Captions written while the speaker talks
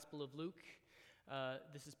Gospel of Luke.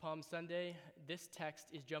 This is Palm Sunday. This text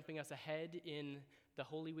is jumping us ahead in the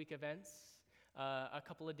Holy Week events a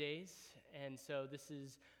couple of days. And so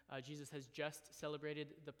Jesus has just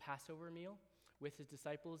celebrated the Passover meal with his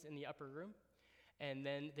disciples in the upper room. And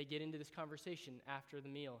then they get into this conversation after the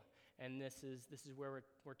meal. And this is where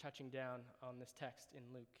we're touching down on this text in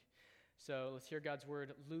Luke. So let's hear God's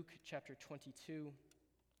word, Luke chapter 22,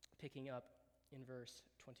 picking up in verse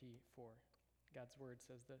 24. God's word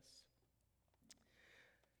says this.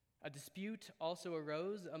 A dispute also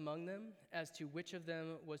arose among them as to which of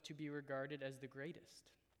them was to be regarded as the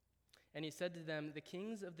greatest. And he said to them, the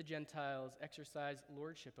kings of the Gentiles exercise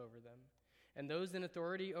lordship over them, and those in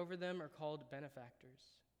authority over them are called benefactors.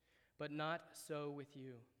 But not so with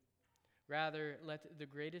you. Rather, let the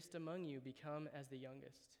greatest among you become as the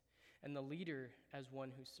youngest, and the leader as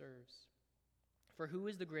one who serves. For who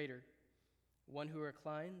is the greater, one who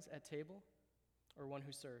reclines at table or one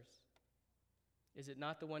who serves? Is it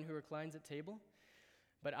not the one who reclines at table?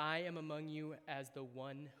 But I am among you as the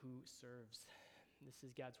one who serves. This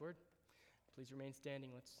is God's word. Please remain standing.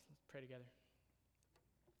 Let's pray together.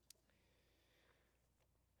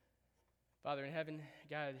 Father in heaven,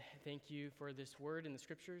 God, thank you for this word in the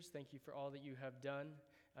scriptures. Thank you for all that you have done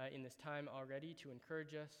in this time already to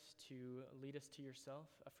encourage us, to lead us to yourself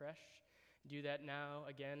afresh. Do that now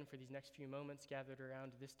again for these next few moments gathered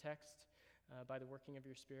around this text by the working of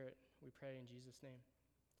your Spirit. We pray in Jesus' name.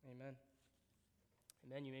 Amen.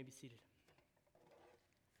 Amen. You may be seated.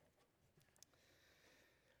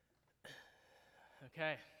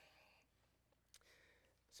 Okay.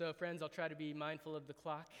 So, friends, I'll try to be mindful of the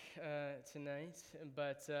clock tonight.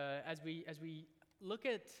 But as we look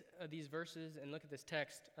at these verses and look at this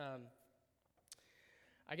text,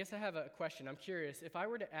 I guess I have a question. I'm curious. If I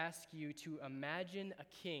were to ask you to imagine a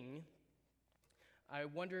king, I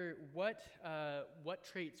wonder what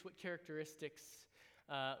traits, what characteristics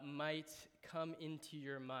might come into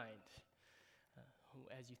your mind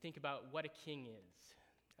as you think about what a king is.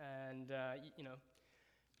 And,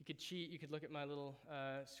 you could cheat. You could look at my little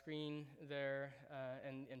screen there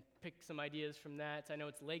and pick some ideas from that. I know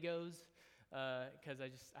it's Legos because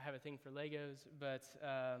I have a thing for Legos, but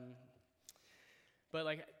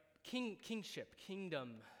like kingship,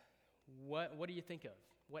 kingdom, what do you think of?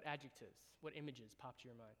 What adjectives, what images pop to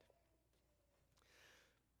your mind?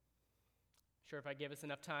 Sure, if I gave us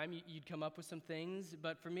enough time, you'd come up with some things.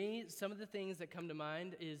 But for me, some of the things that come to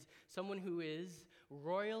mind is someone who is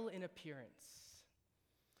royal in appearance,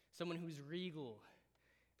 someone who's regal,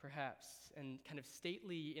 perhaps, and kind of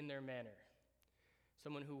stately in their manner,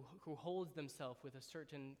 someone who holds themselves with a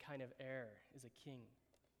certain kind of air is a king.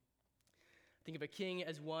 Think of a king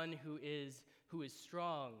as one who is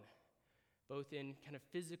strong, both in kind of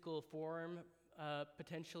physical form,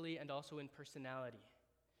 potentially, and also in personality.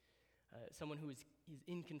 Someone who is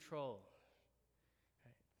in control.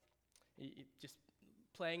 Right? Just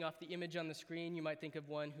playing off the image on the screen, you might think of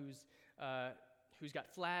one who's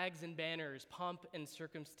got flags and banners, pomp and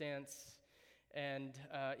circumstance, and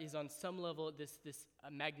is on some level this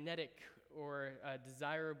magnetic or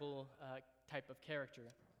desirable type of character.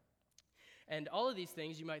 And all of these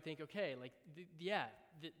things, you might think, okay, like,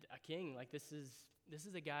 a king, like this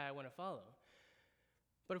is a guy I want to follow.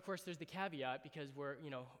 But of course, there's the caveat because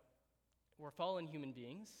we're fallen human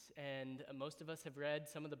beings, and most of us have read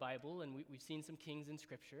some of the Bible, and we've seen some kings in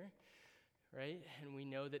Scripture, right? And we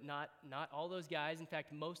know that not all those guys, in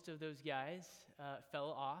fact, most of those guys fell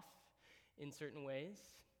off in certain ways.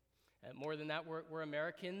 More than that, we're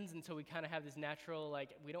Americans, and so we kind of have this natural, like,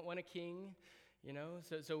 we don't want a king.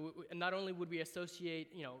 So not only would we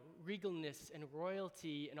associate, regalness and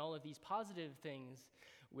royalty and all of these positive things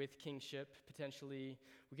with kingship, potentially,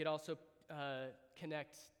 we could also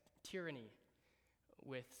connect tyranny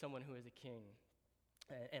with someone who is a king,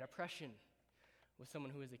 and oppression with someone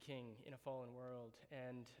who is a king in a fallen world,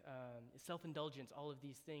 and self-indulgence. All of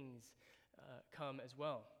these things come as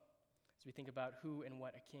well as we think about who and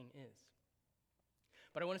what a king is.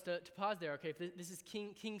 But I want us to pause there, okay? If this is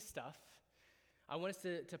king stuff, I want us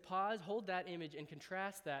to pause, hold that image, and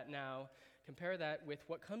contrast that now, compare that with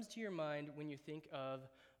what comes to your mind when you think of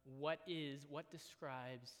what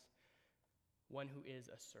describes one who is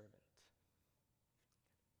a servant.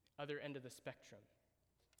 Other end of the spectrum.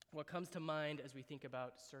 What comes to mind as we think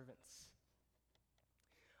about servants?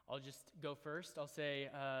 I'll just go first. I'll say,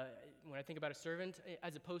 when I think about a servant,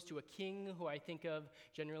 as opposed to a king, who I think of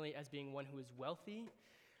generally as being one who is wealthy,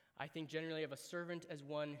 I think generally of a servant as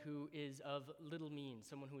one who is of little means,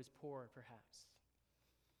 someone who is poor, perhaps.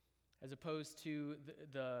 As opposed to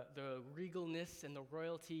the regalness and the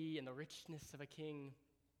royalty and the richness of a king,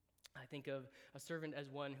 I think of a servant as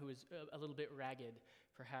one who is a little bit ragged,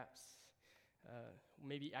 perhaps,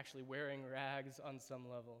 maybe actually wearing rags on some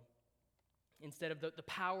level. Instead of the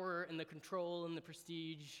power and the control and the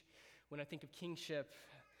prestige, when I think of kingship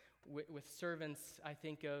with servants, I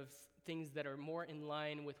think of things that are more in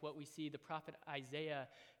line with what we see the prophet Isaiah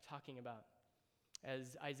talking about.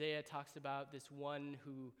 As Isaiah talks about this one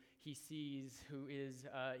who he sees, who is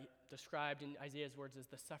described in Isaiah's words as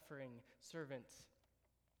the suffering servant.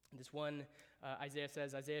 This one, Isaiah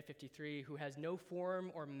says, Isaiah 53, who has no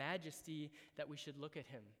form or majesty that we should look at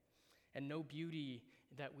him, and no beauty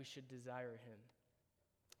that we should desire him.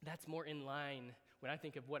 That's more in line when I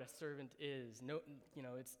think of what a servant is. No,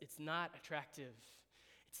 it's not attractive.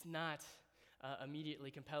 It's not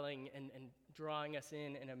immediately compelling and drawing us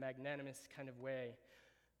in a magnanimous kind of way.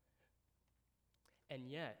 And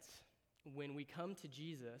yet, when we come to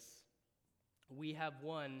Jesus, we have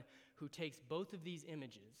one who takes both of these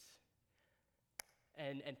images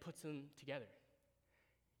and puts them together.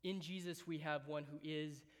 In Jesus, we have one who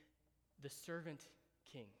is the servant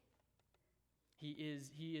king. He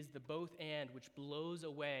is the both and, which blows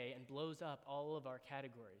away and blows up all of our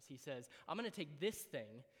categories. He says, I'm going to take this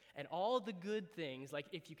thing and all the good things, like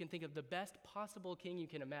if you can think of the best possible king you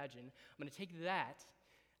can imagine, I'm going to take that,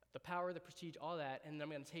 the power, the prestige, all that, and then I'm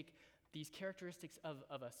going to take these characteristics of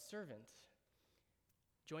a servant,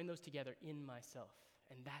 join those together in myself,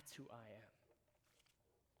 and that's who I am.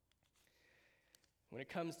 When it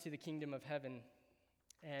comes to the kingdom of heaven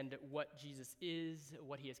and what Jesus is,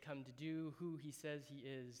 what he has come to do, who he says he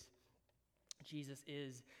is,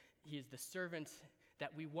 he is the servant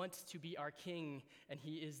that we want to be our king, and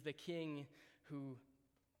he is the king who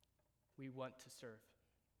we want to serve.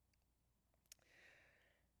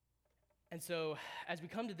 And so, as we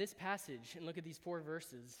come to this passage and look at these 4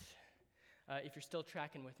 verses, if you're still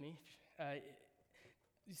tracking with me,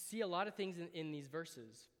 you see a lot of things in these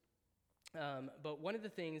verses. But one of the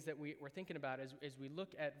things that we're thinking about as we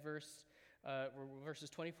look at verses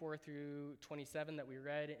 24 through 27 that we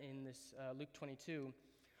read in this Luke 22,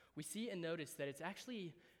 we see and notice that it's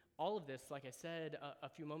actually, all of this, like I said a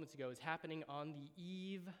few moments ago, is happening on the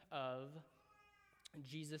eve of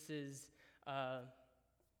Jesus'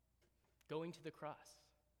 going to the cross.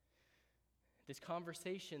 This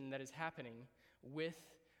conversation that is happening with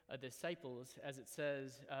disciples, as it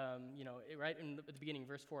says, right in the beginning,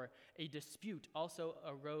 verse 4, a dispute also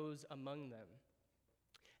arose among them.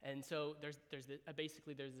 And so there's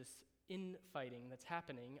this infighting that's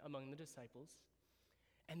happening among the disciples.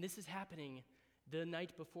 And this is happening the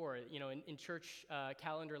night before. In church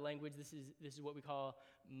calendar language, this is what we call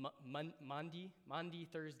Maundy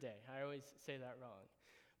Thursday. I always say that wrong.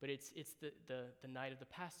 But it's the night of the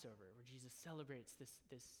Passover, where Jesus celebrates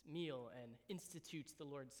this meal and institutes the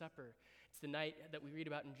Lord's Supper. It's the night that we read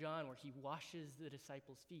about in John, where he washes the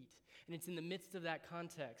disciples' feet. And it's in the midst of that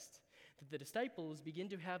context that the disciples begin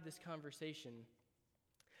to have this conversation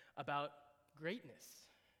about greatness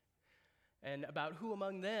and about who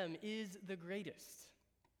among them is the greatest.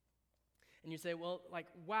 And you say, well,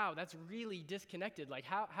 wow, that's really disconnected.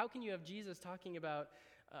 How can you have Jesus talking about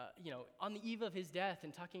on the eve of his death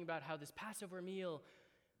and talking about how this Passover meal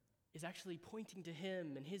is actually pointing to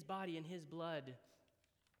him and his body and his blood.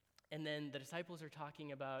 And then the disciples are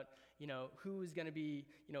talking about, who is going to be,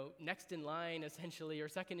 next in line, essentially, or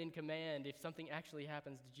second in command if something actually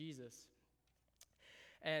happens to Jesus.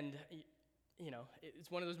 And,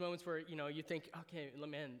 it's one of those moments where, you think, okay,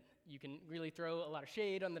 man, you can really throw a lot of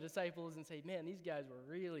shade on the disciples and say, man, these guys were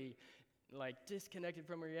really, disconnected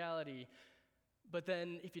from reality. But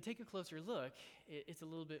then if you take a closer look, it's a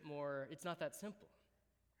little bit more, it's not that simple.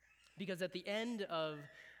 Because at the end of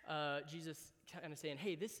Jesus kind of saying,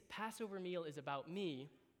 hey, this Passover meal is about me,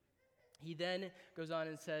 he then goes on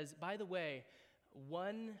and says, by the way,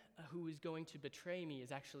 one who is going to betray me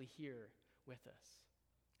is actually here with us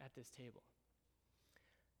at this table.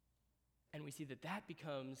 And we see that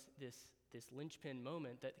becomes this linchpin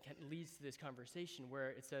moment that leads to this conversation where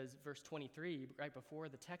it says, verse 23, right before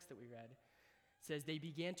the text that we read, says, they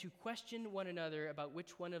began to question one another about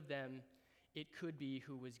which one of them it could be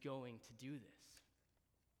who was going to do this.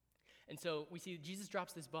 And so we see Jesus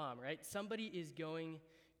drops this bomb, right? Somebody is going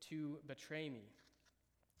to betray me.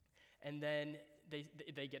 And then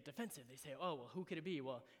they get defensive. They say, oh, well, who could it be?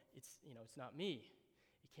 Well, it's not me.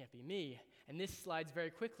 It can't be me. And this slides very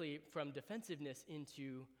quickly from defensiveness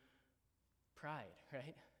into pride,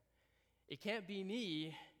 right? It can't be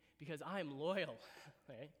me because I'm loyal,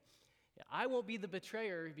 right? I won't be the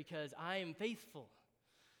betrayer because I am faithful.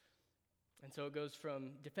 And so it goes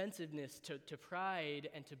from defensiveness to pride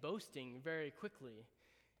and to boasting very quickly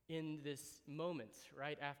in this moment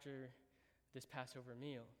right after this Passover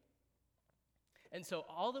meal. And so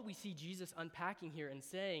all that we see Jesus unpacking here and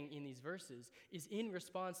saying in these verses is in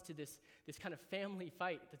response to this kind of family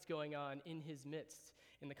fight that's going on in his midst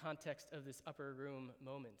in the context of this upper room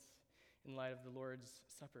moment in light of the Lord's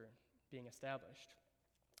Supper being established.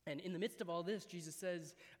 And in the midst of all this, Jesus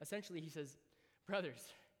says, essentially, he says,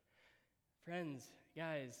 brothers, friends,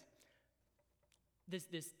 guys,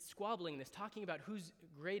 this squabbling, this talking about who's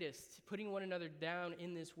greatest, putting one another down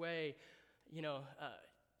in this way,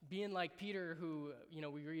 being like Peter, who,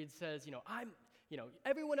 we read says,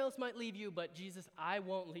 everyone else might leave you, but Jesus, I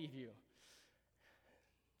won't leave you.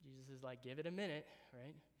 Jesus is like, give it a minute,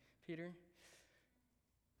 right, Peter?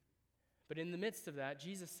 But in the midst of that,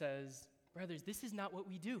 Jesus says, brothers, this is not what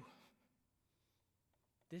we do.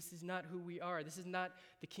 This is not who we are. This is not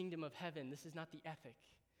the kingdom of heaven. This is not the ethic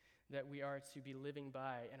that we are to be living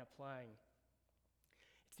by and applying.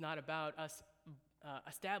 It's not about us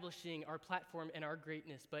establishing our platform and our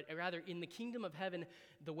greatness, but rather in the kingdom of heaven,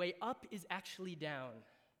 the way up is actually down,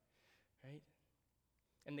 right?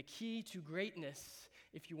 And the key to greatness,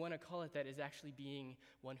 if you want to call it that, is actually being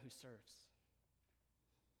one who serves.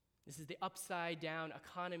 This is the upside down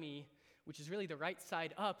economy, which is really the right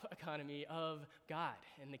side up economy of God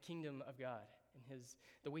and the kingdom of God and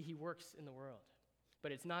the way he works in the world.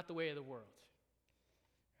 But it's not the way of the world,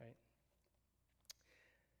 right?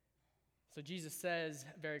 So Jesus says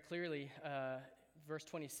very clearly, verse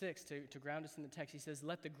 26, to ground us in the text, he says,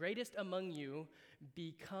 let the greatest among you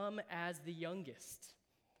become as the youngest,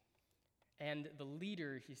 and the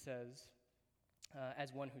leader, he says,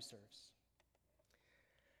 as one who serves.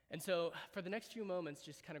 And so for the next few moments,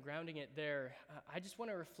 just kind of grounding it there, I just want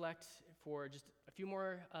to reflect for just a few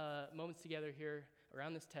more moments together here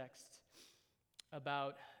around this text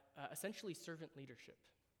about essentially servant leadership.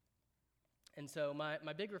 And so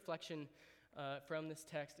my big reflection from this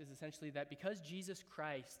text is essentially that because Jesus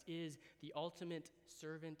Christ is the ultimate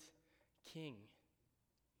servant king,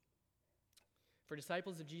 for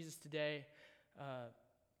disciples of Jesus today,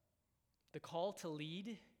 the call to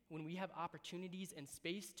lead, when we have opportunities and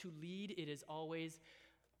space to lead, it is always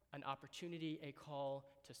an opportunity, a call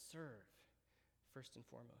to serve, first and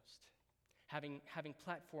foremost. Having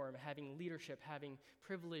platform, having leadership, having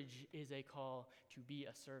privilege is a call to be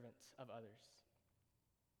a servant of others,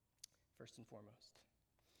 first and foremost.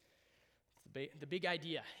 It's the big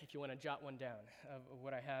idea, if you want to jot one down, of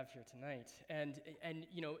what I have here tonight. And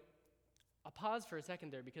I'll pause for a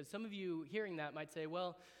second there, because some of you hearing that might say,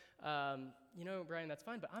 well, Bryan, that's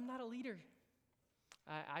fine, but I'm not a leader.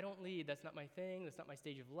 I don't lead. That's not my thing. That's not my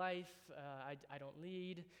stage of life. I don't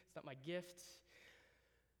lead. It's not my gift.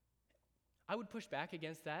 I would push back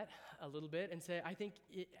against that a little bit and say, I think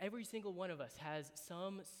every single one of us has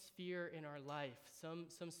some sphere in our life,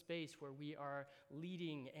 some space where we are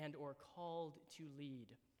leading and or called to lead,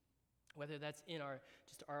 whether that's in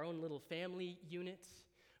our own little family unit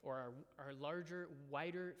or our larger,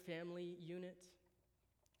 wider family unit,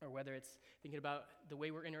 or whether it's thinking about the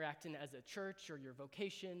way we're interacting as a church or your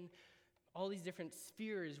vocation, all these different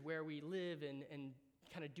spheres where we live and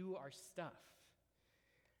kind of do our stuff.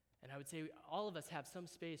 And I would say all of us have some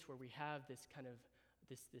space where we have this kind of,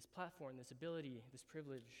 this platform, this ability, this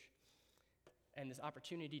privilege, and this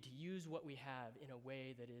opportunity to use what we have in a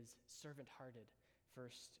way that is servant-hearted,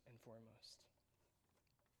 first and foremost.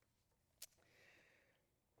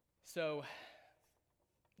 So,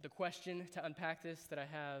 the question to unpack this that I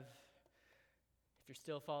have, if you're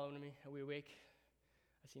still following me, are we awake?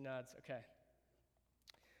 I see nods, okay.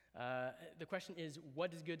 The question is,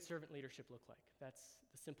 what does good servant leadership look like? That's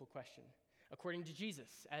the simple question. According to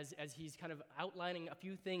Jesus, as he's kind of outlining a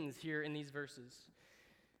few things here in these verses,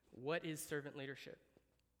 what is servant leadership?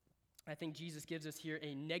 I think Jesus gives us here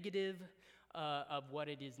a negative of what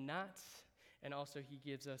it is not, and also he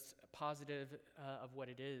gives us a positive of what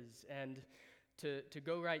it is. And to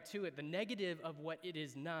go right to it, the negative of what it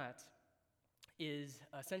is not is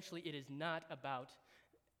essentially it is not about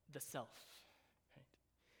the self.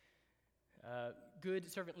 Right?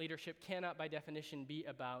 Good servant leadership cannot, by definition, be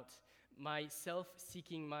about my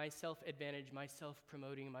self-seeking, my self-advantage, my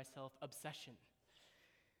self-promoting, my self-obsession.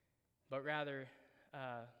 But rather,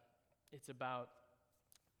 it's about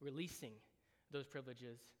releasing those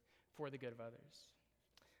privileges for the good of others.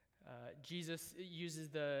 Jesus uses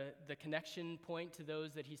the connection point to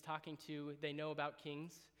those that he's talking to. They know about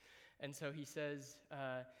kings. And so he says,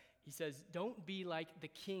 don't be like the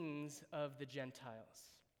kings of the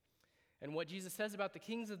Gentiles. And what Jesus says about the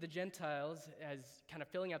kings of the Gentiles, as kind of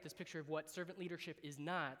filling out this picture of what servant leadership is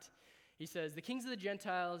not, he says, the kings of the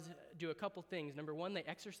Gentiles do a couple things. Number one, they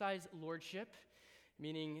exercise lordship,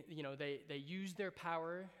 meaning, they use their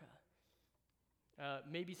power,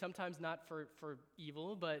 maybe sometimes not for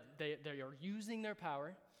evil, but they are using their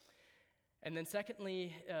power. And then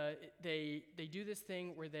secondly, they do this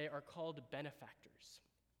thing where they are called benefactors,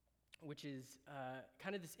 which is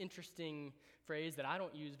kind of this interesting phrase that I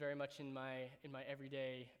don't use very much in my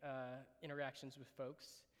everyday interactions with folks.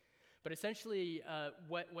 But essentially,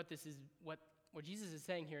 what Jesus is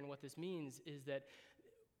saying here and what this means is that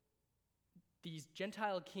these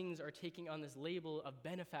Gentile kings are taking on this label of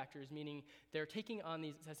benefactors, meaning they're taking on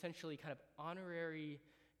these essentially kind of honorary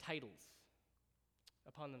titles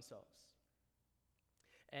upon themselves.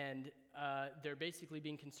 And they're basically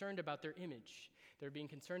being concerned about their image. They're being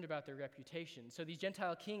concerned about their reputation. So these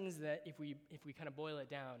Gentile kings, that if we kind of boil it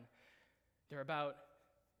down, they're about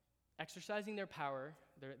exercising their power,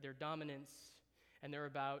 their dominance, and they're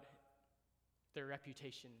about their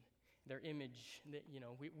reputation, their image.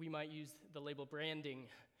 We might use the label branding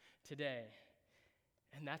today.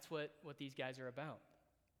 And that's what these guys are about.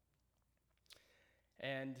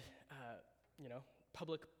 And,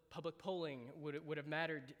 public polling would have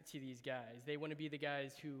mattered to these guys. They want to be the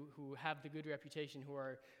guys who have the good reputation, who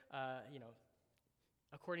are,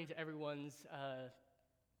 according to everyone's,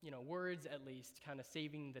 words at least, kind of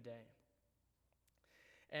saving the day.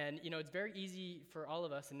 And, it's very easy for all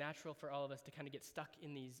of us and natural for all of us to kind of get stuck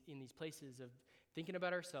in these places of thinking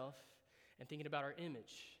about ourselves and thinking about our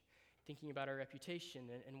image, thinking about our reputation,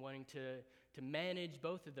 and wanting to manage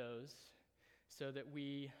both of those so that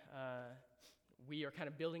we are kind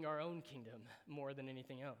of building our own kingdom more than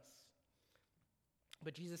anything else.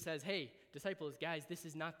 But Jesus says, hey, disciples, guys, this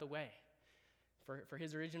is not the way. For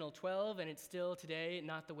his original 12, and it's still today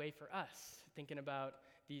not the way for us, thinking about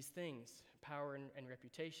these things, power and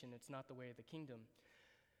reputation. It's not the way of the kingdom.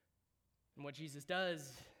 And what Jesus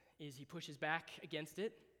does is he pushes back against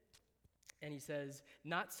it, and he says,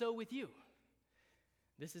 not so with you.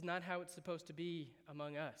 This is not how it's supposed to be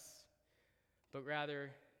among us, but rather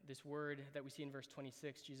this word that we see in verse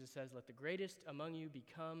 26, Jesus says, let the greatest among you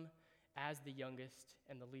become as the youngest,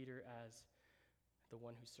 and the leader as the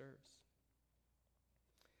one who serves.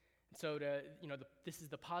 And so this is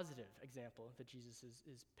the positive example that Jesus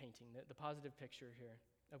is painting, the positive picture here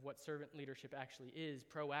of what servant leadership actually is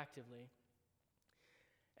proactively.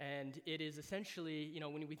 And it is essentially,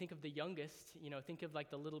 when we think of the youngest, think of like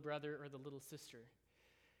the little brother or the little sister.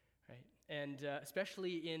 Right? And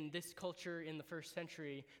especially in this culture in the first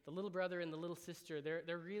century, the little brother and the little sister,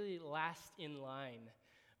 they're really last in line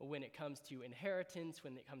when it comes to inheritance,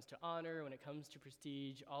 when it comes to honor, when it comes to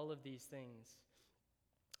prestige, all of these things.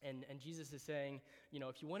 And Jesus is saying,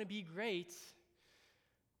 if you want to be great,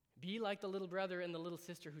 be like the little brother and the little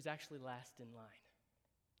sister who's actually last in line.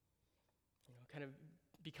 Kind of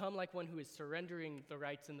become like one who is surrendering the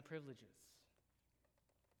rights and the privileges.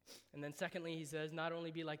 And then secondly, he says, not only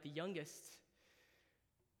be like the youngest,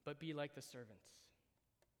 but be like the servants.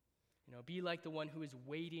 Be like the one who is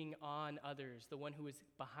waiting on others, the one who is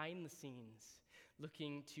behind the scenes,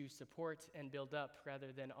 looking to support and build up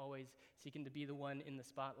rather than always seeking to be the one in the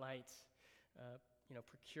spotlight,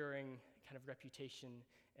 procuring kind of reputation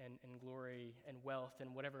and glory and wealth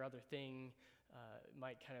and whatever other thing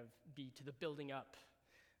might kind of be to the building up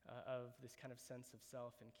of this kind of sense of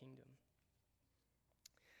self and kingdom.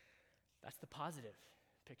 That's the positive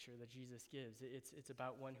picture that Jesus gives. It's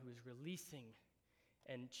about one who is releasing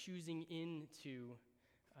and choosing into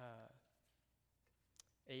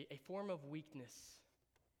a form of weakness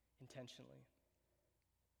intentionally.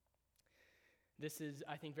 This is,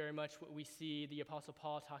 I think, very much what we see the Apostle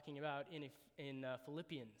Paul talking about in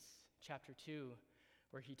Philippians chapter 2,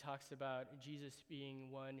 where he talks about Jesus being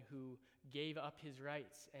one who gave up his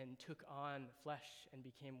rights and took on flesh and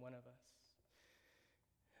became one of us.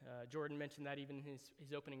 Jordan mentioned that even in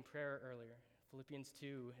his opening prayer earlier. Philippians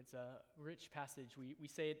 2, it's a rich passage. We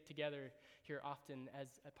say it together here often as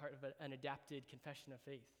a part of an adapted confession of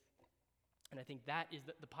faith. And I think that is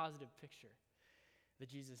the positive picture that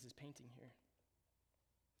Jesus is painting here.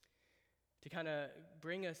 To kind of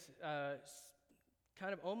bring us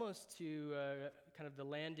kind of almost to kind of the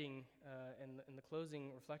landing and the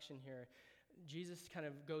closing reflection here, Jesus kind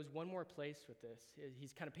of goes one more place with this.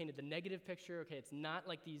 He's kind of painted the negative picture. Okay, it's not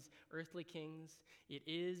like these earthly kings. It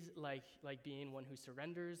is like being one who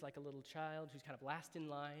surrenders like a little child, who's kind of last in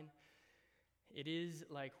line. It is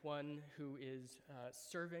like one who is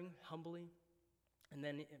serving humbly. And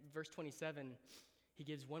then in verse 27, he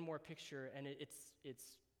gives one more picture, and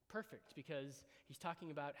it's perfect because he's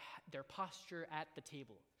talking about their posture at the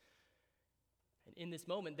table. And in this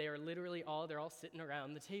moment, they're all sitting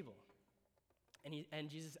around the table. And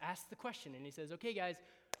Jesus asks the question, and he says, okay, guys,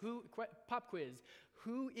 Pop quiz.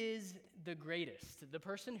 Who is the greatest? The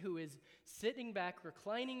person who is sitting back,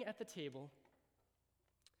 reclining at the table,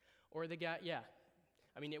 or the guy, yeah.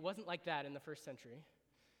 I mean, it wasn't like that in the first century.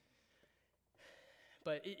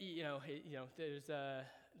 But,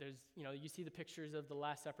 there's, you see the pictures of the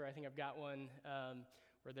Last Supper. I think I've got one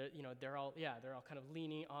where they're all kind of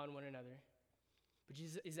leaning on one another. But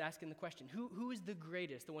Jesus is asking the question, who is the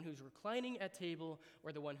greatest? The one who's reclining at table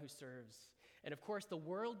or the one who serves? And of course, the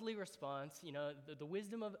worldly response, the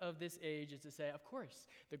wisdom of this age is to say, of course,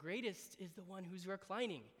 the greatest is the one who's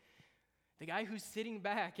reclining. The guy who's sitting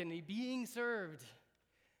back and being served.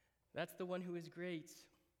 That's the one who is great.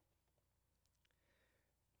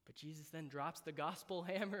 But Jesus then drops the gospel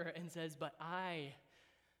hammer and says, but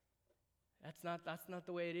that's not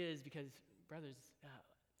the way it is, because brothers,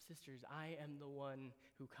 sisters, I am the one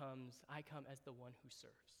who comes. I come as the one who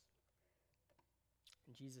serves.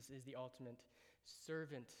 And Jesus is the ultimate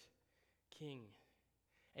servant king.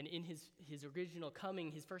 And in his original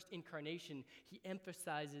coming, his first incarnation, he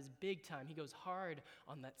emphasizes big time. He goes hard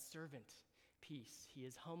on that servant piece. He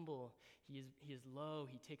is humble. He is low.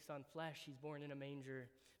 He takes on flesh. He's born in a manger.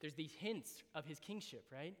 There's these hints of his kingship,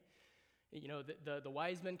 right? The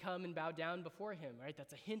wise men come and bow down before him, right?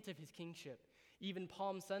 That's a hint of his kingship. Even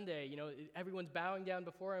Palm Sunday, everyone's bowing down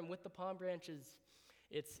before him with the palm branches.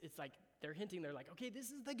 It's like they're hinting. They're like, okay, this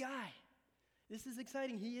is the guy. This is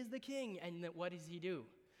exciting. He is the king. And what does he do?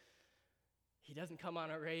 He doesn't come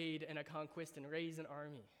on a raid and a conquest and raise an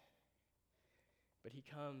army. But he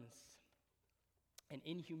comes, and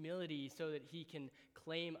in humility, so that he can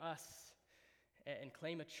claim us and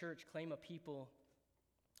claim a church, claim a people,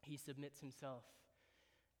 he submits himself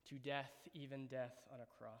to death, even death on a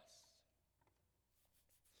cross.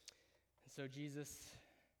 And so Jesus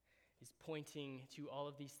is pointing to all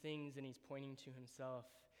of these things, and he's pointing to himself,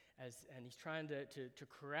 and he's trying to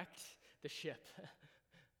correct the ship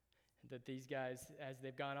that these guys, as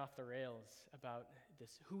they've gone off the rails about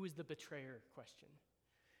this, who is the betrayer question.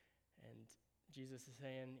 And Jesus is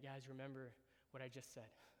saying, guys, remember what I just said.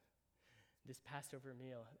 This Passover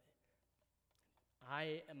meal,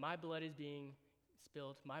 my blood is being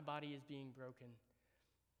spilled, my body is being broken,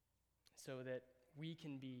 so that we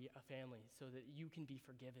can be a family, so that you can be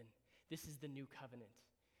forgiven. This is the new covenant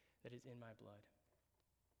that is in my blood.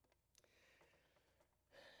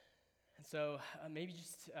 And so maybe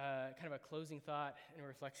just kind of a closing thought and a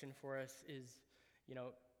reflection for us is,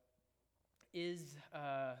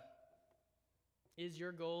 is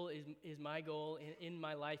your goal, is my goal in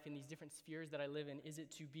my life, in these different spheres that I live in, is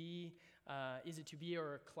it to be a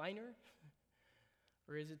recliner,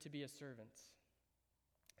 or is it to be a servant?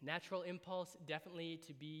 Natural impulse, definitely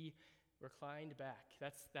to be reclined back.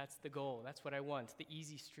 That's the goal. That's what I want, the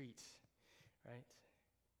easy street, right?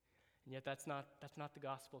 And yet that's not the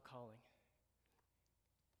gospel calling.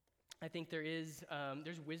 I think there's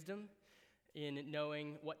wisdom in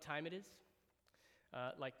knowing what time it is.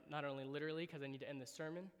 Like not only literally, because I need to end the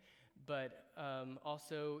sermon, but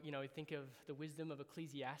also, I think of the wisdom of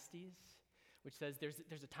Ecclesiastes, which says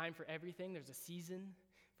there's a time for everything. There's a season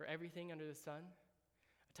for everything under the sun,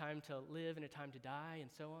 a time to live and a time to die, and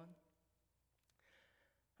so on.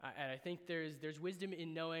 And I think there's wisdom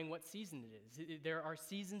in knowing what season it is. There are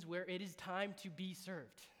seasons where it is time to be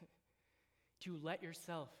served, to let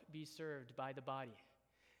yourself be served by the body,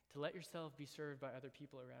 to let yourself be served by other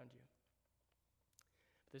people around you.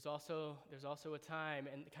 There's also a time,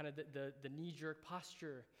 and kind of the knee-jerk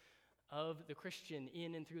posture of the Christian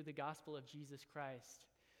in and through the gospel of Jesus Christ,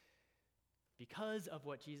 because of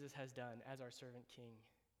what Jesus has done as our servant king,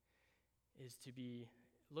 is to be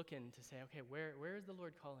looking to say, okay, where is the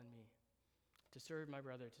Lord calling me? To serve my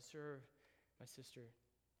brother, to serve my sister,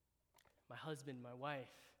 my husband, my wife.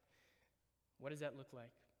 What does that look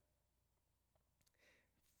like?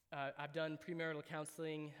 I've done premarital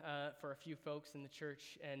counseling for a few folks in the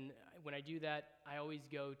church, and when I do that, I always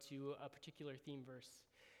go to a particular theme verse.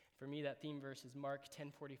 For me, that theme verse is Mark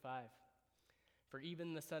 10:45. For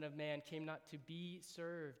even the Son of Man came not to be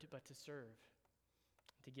served, but to serve,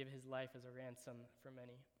 to give his life as a ransom for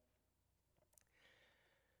many.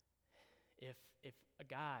 If a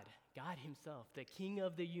God himself, the King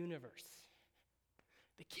of the universe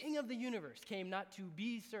came not to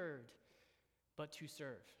be served, but to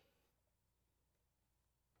serve,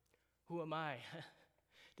 who am I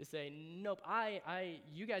to say, nope,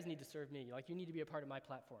 you guys need to serve me. Like, you need to be a part of my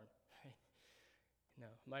platform. Right? No,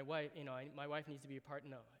 my wife needs to be a part.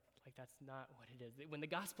 No, like, that's not what it is. When the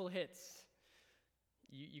gospel hits,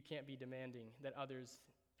 you can't be demanding that others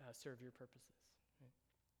serve your purposes. Right?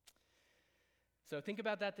 So think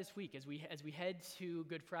about that this week as we head to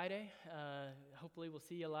Good Friday. Hopefully we'll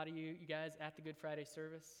see a lot of you guys at the Good Friday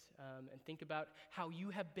service, and think about how you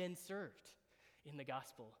have been served in the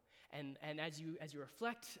gospel. And as you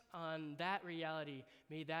reflect on that reality,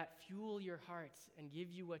 may that fuel your hearts and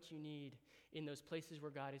give you what you need in those places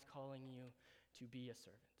where God is calling you to be a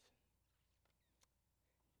servant.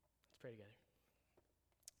 Let's pray together.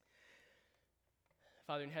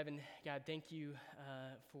 Father in heaven, God, thank you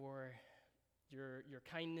for your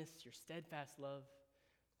kindness, your steadfast love.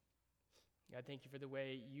 God, thank you for the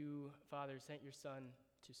way you, Father, sent your Son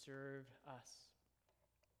to serve us,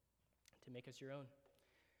 to make us your own.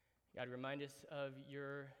 God, remind us of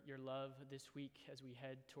your love this week as we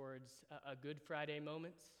head towards a Good Friday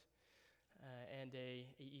moment and a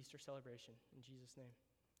Easter celebration. In Jesus' name,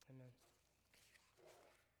 amen.